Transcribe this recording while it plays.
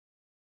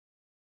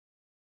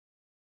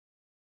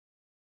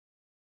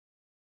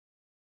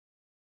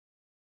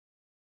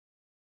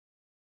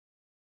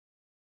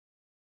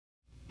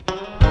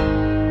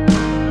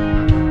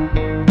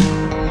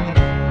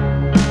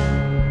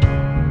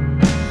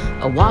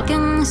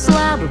walking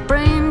slab of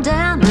brain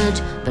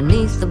damage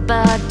beneath the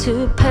bad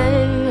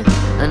toupee,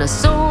 and a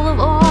soul of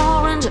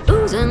orange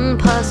oozing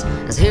pus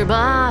is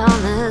hereby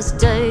on this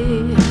day,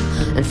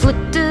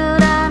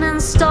 inflicted and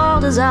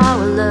installed as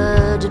our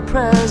alleged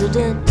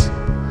president.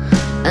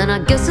 And I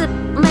guess it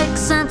makes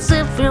sense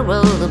if you're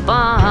a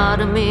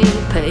lobotomy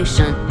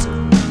patient.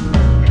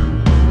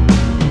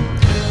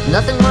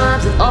 Nothing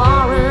rhymes with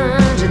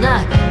orange, and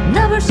I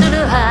never should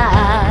have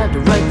had to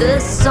write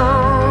this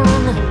song.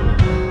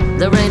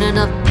 There ain't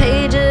enough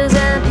pages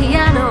and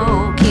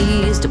piano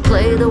keys to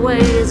play the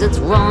ways it's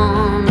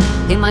wrong.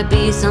 He might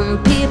be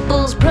some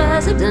people's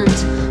president,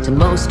 to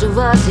most of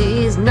us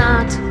he's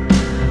not.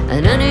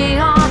 In any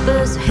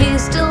office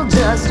he's still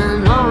just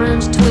an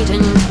orange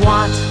tweeting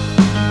twat.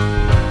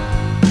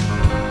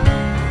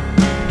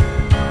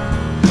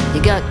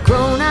 You got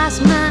grown-ass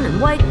men in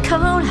white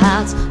coat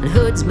hats and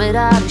hoods made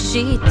out of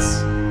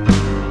sheets.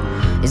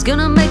 He's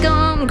gonna make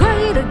them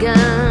great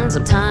again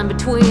sometime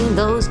between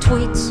those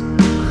tweets.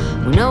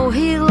 We know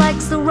he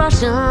likes the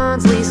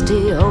Russians, least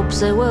he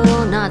hopes they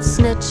will not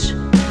snitch.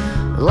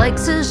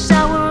 Likes his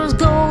showers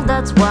gold,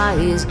 that's why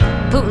he's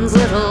Putin's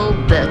little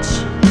bitch.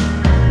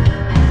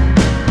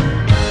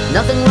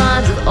 Nothing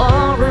rhymes with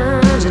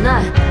orange, and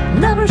I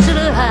never should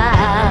have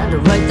had to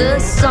write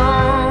this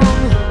song.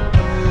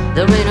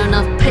 There ain't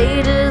enough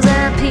pages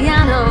and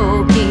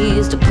piano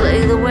keys to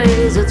play the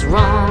ways it's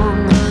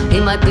wrong. He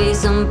might be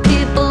some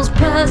people's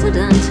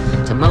president,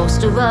 to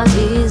most of us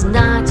he's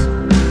not.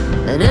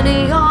 In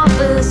any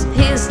office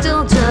he's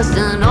still just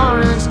an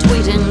orange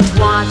tweeting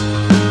twat.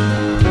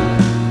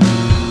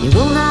 You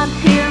will not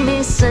hear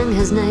me sing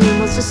his name,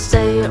 let's just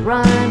say it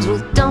rhymes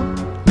with dump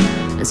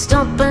and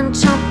stump and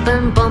chump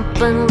and bump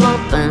and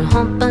lump and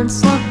hump and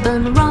slump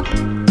and rump.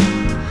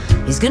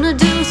 He's gonna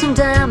do some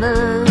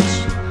damage,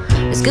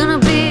 it's gonna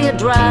be a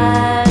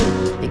drag.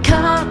 He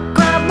cannot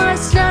grab my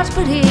snatch,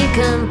 but he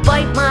can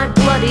bite my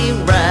bloody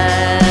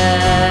rag.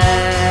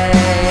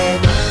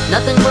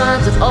 Nothing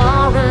rhymes with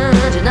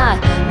orange, and I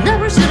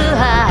never should have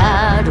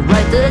had to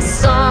write this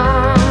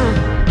song.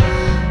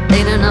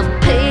 Ain't enough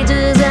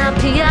pages and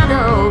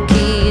piano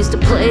keys to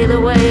play the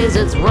ways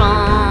it's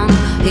wrong.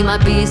 He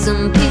might be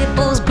some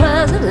people's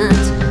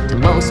president, to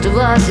most of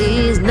us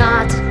he's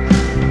not.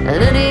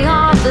 In any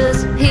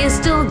office he's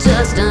still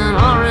just an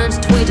orange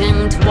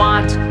tweeting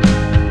twat.